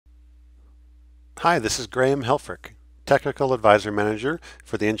Hi, this is Graham Helfrich, Technical Advisor Manager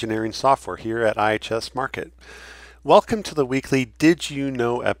for the Engineering Software here at IHS Markit. Welcome to the weekly Did You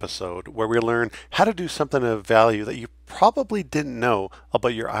Know episode, where we learn how to do something of value that you probably didn't know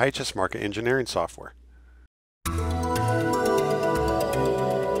about your IHS Markit engineering software.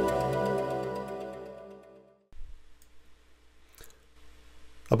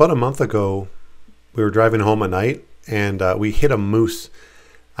 About a month ago, we were driving home at night and we hit a moose.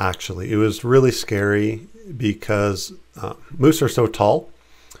 Actually, it was really scary because moose are so tall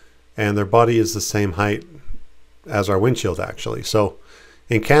and their body is the same height as our windshield actually. So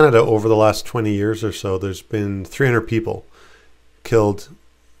in Canada over the last 20 years or so, there's been 300 people killed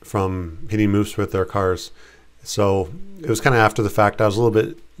from hitting moose with their cars. So it was kind of after the fact. I was a little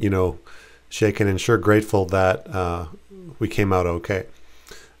bit, shaken and sure grateful that we came out okay.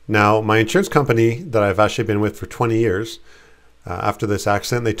 Now, my insurance company that I've actually been with for 20 years, after this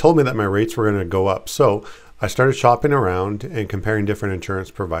accident, they told me that my rates were going to go up. So I started shopping around and comparing different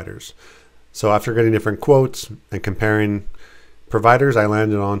insurance providers. So after getting different quotes and comparing providers, I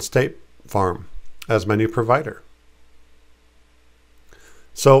landed on State Farm as my new provider.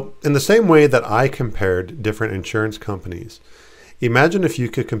 So in the same way that I compared different insurance companies, imagine if you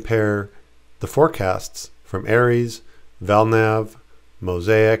could compare the forecasts from Aries, ValNav,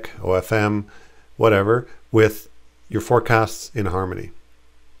 Mosaic, OFM, whatever, with your forecasts in Harmony.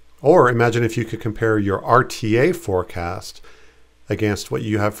 Or imagine if you could compare your RTA forecast against what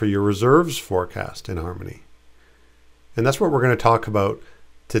you have for your reserves forecast in Harmony. And that's what we're going to talk about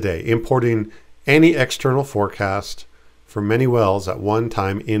today, importing any external forecast for many wells at one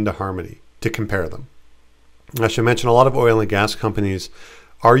time into Harmony to compare them. I should mention a lot of oil and gas companies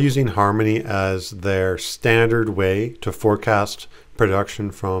are using Harmony as their standard way to forecast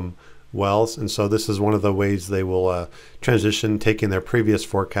production from wells, and so this is one of the ways they will transition, taking their previous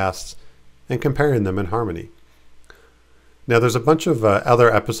forecasts and comparing them in Harmony. Now there's a bunch of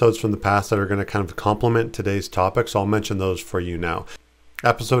other episodes from the past that are going to kind of complement today's topic, so I'll mention those for you now.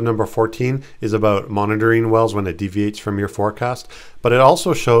 Episode number 14 is about monitoring wells when it deviates from your forecast, but it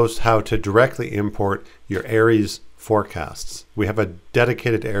also shows how to directly import your Aries forecasts. We have a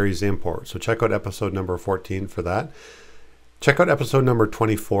dedicated Aries import, so check out episode number 14 for that. Check out episode number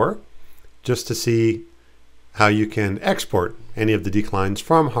 24 just to see how you can export any of the declines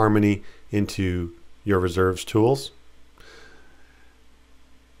from Harmony into your reserves tools.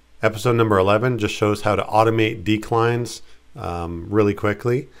 Episode number 11 just shows how to automate declines really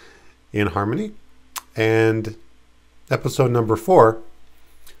quickly in Harmony. And episode number 4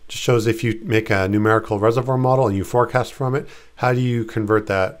 just shows if you make a numerical reservoir model and you forecast from it, how do you convert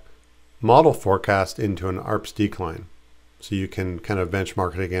that model forecast into an ARPS decline? So you can kind of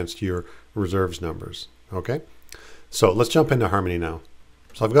benchmark it against your reserves numbers. Okay, so let's jump into Harmony now.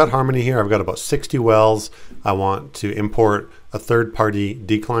 So I've got Harmony here. I've got about 60 wells I want to import a third-party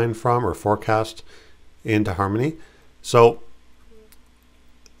decline from or forecast into Harmony. So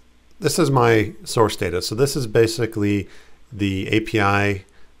this is my source data. So this is basically the API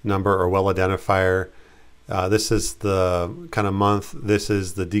number or well identifier. This is the kind of month. This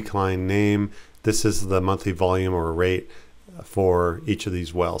is the decline name. This is the monthly volume or rate for each of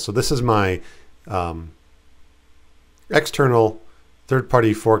these wells. So this is my external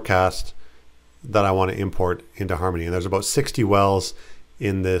third-party forecast that I want to import into Harmony. And there's about 60 wells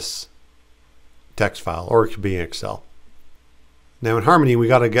in this text file, or it could be in Excel. Now in Harmony, we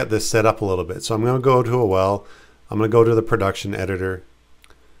got to get this set up a little bit. So I'm going to go to a well. I'm going to go to the production editor.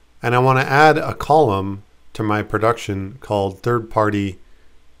 And I want to add a column to my production called third-party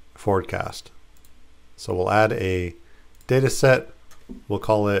forecast. So we'll add a data set. We'll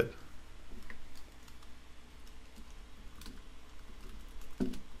call it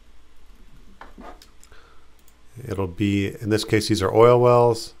it'll be, in this case, these are oil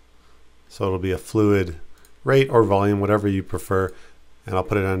wells. So it'll be a fluid rate or volume, whatever you prefer. And I'll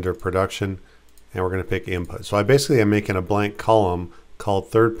put it under production and we're going to pick input. So I basically am making a blank column called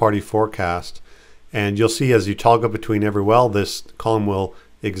third-party forecast. And you'll see as you toggle between every well, this column will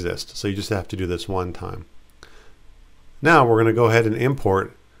exist. So you just have to do this one time. Now we're going to go ahead and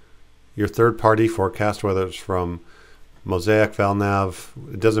import your third-party forecast, whether it's from Mosaic, ValNav,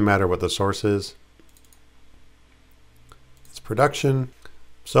 it doesn't matter what the source is. It's production.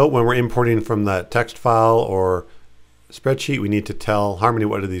 So when we're importing from that text file or spreadsheet, we need to tell Harmony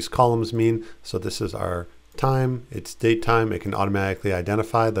what do these columns mean. So this is our time, it's date time. It can automatically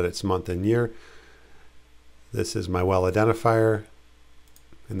identify that it's month and year. This is my well identifier.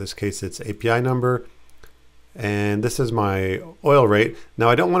 In this case, it's API number. And this is my oil rate. Now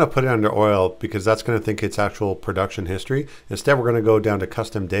I don't want to put it under oil because that's going to think it's actual production history. Instead, we're going to go down to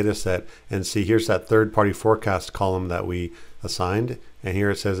custom data set and see here's that third-party forecast column that we assigned. And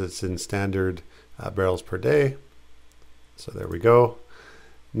here it says it's in standard barrels per day. So there we go.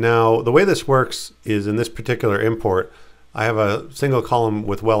 Now the way this works is in this particular import, I have a single column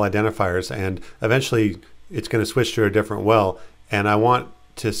with well identifiers, and eventually it's going to switch to a different well. And I want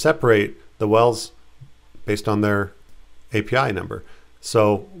to separate the wells based on their API number.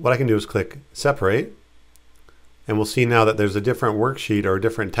 So what I can do is click separate, and we'll see now that there's a different worksheet or a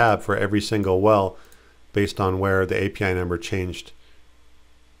different tab for every single well based on where the API number changed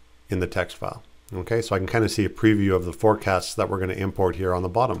in the text file. Okay, so I can kind of see a preview of the forecasts that we're going to import here on the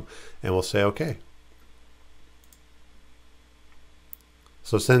bottom, and we'll say okay.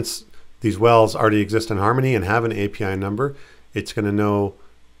 So since these wells already exist in Harmony and have an API number, it's going to know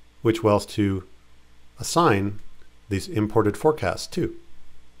which wells to assign these imported forecasts to.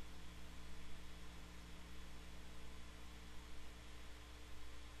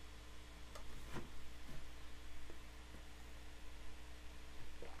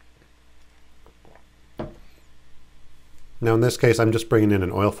 Now in this case, I'm just bringing in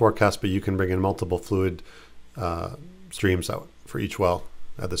an oil forecast, but you can bring in multiple fluid streams out for each well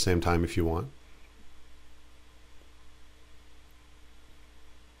at the same time if you want.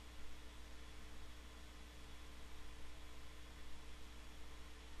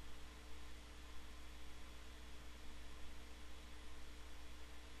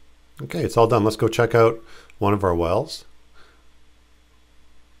 Okay, it's all done. Let's go check out one of our wells.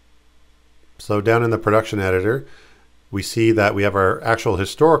 So down in the production editor, we see that we have our actual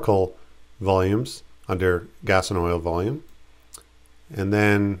historical volumes under gas and oil volume. And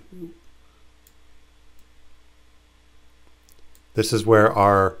then this is where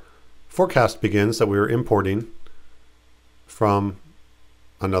our forecast begins that we were importing from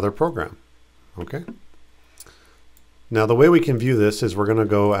another program. Okay. Now the way we can view this is we're going to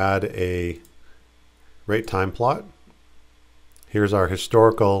go add a rate time plot. Here's our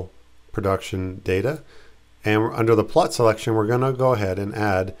historical production data. And under the plot selection, we're going to go ahead and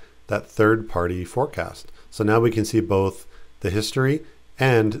add that third-party forecast. So now we can see both the history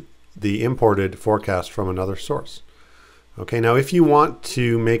and the imported forecast from another source. Okay, now if you want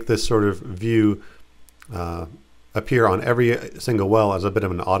to make this sort of view appear on every single well as a bit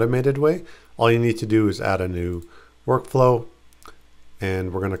of an automated way, all you need to do is add a new workflow,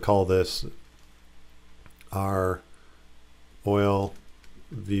 and we're going to call this our oil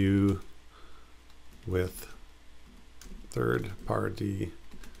view with third-party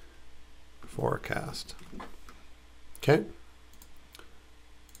forecast. Okay.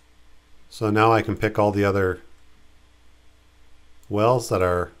 So now I can pick all the other wells that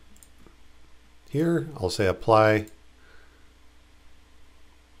are here. I'll say apply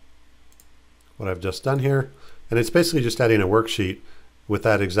what I've just done here. And it's basically just adding a worksheet with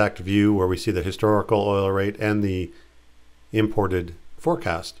that exact view where we see the historical oil rate and the imported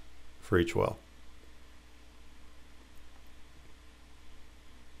forecast for each well.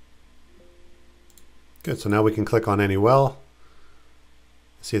 Good, so now we can click on any well,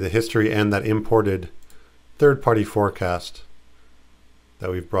 see the history and that imported third-party forecast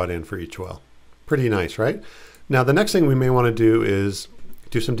that we've brought in for each well. Pretty nice, right? Now the next thing we may want to do is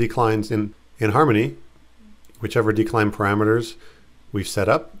do some declines in Harmony, whichever decline parameters we've set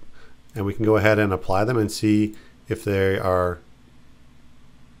up, and we can go ahead and apply them and see if they are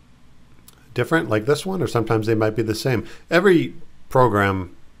different like this one, or sometimes they might be the same. Every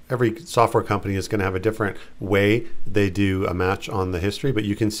program, every software company is going to have a different way they do a match on the history, but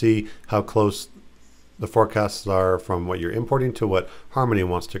you can see how close the forecasts are from what you're importing to what Harmony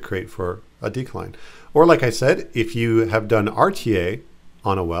wants to create for a decline. Or like I said, if you have done RTA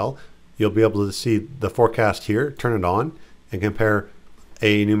on a well, you'll be able to see the forecast here, turn it on, and compare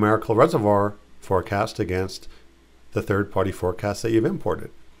a numerical reservoir forecast against the third-party forecast that you've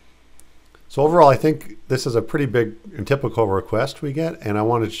imported. So overall, I think this is a pretty big and typical request we get, and I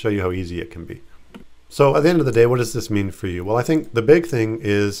wanted to show you how easy it can be. So at the end of the day, what does this mean for you? Well, I think the big thing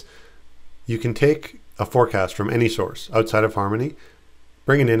is you can take a forecast from any source outside of Harmony,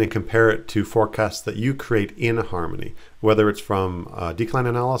 bring it in and compare it to forecasts that you create in Harmony, whether it's from decline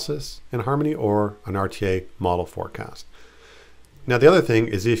analysis in Harmony or an RTA model forecast. Now, the other thing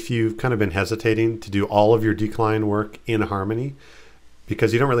is if you've kind of been hesitating to do all of your decline work in Harmony,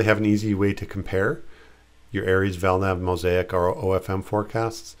 because you don't really have an easy way to compare your Aries, ValNav, Mosaic, or OFM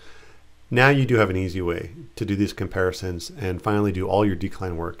forecasts, now you do have an easy way to do these comparisons and finally do all your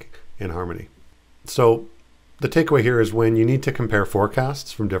decline work in Harmony. So The takeaway here is when you need to compare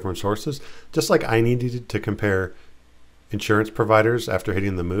forecasts from different sources, just like I needed to compare insurance providers after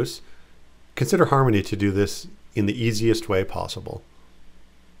hitting the moose, consider Harmony to do this in the easiest way possible.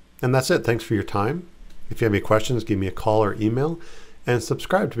 And that's it. Thanks for your time. If you have any questions, give me a call or email, and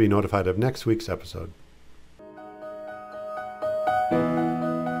subscribe to be notified of next week's episode.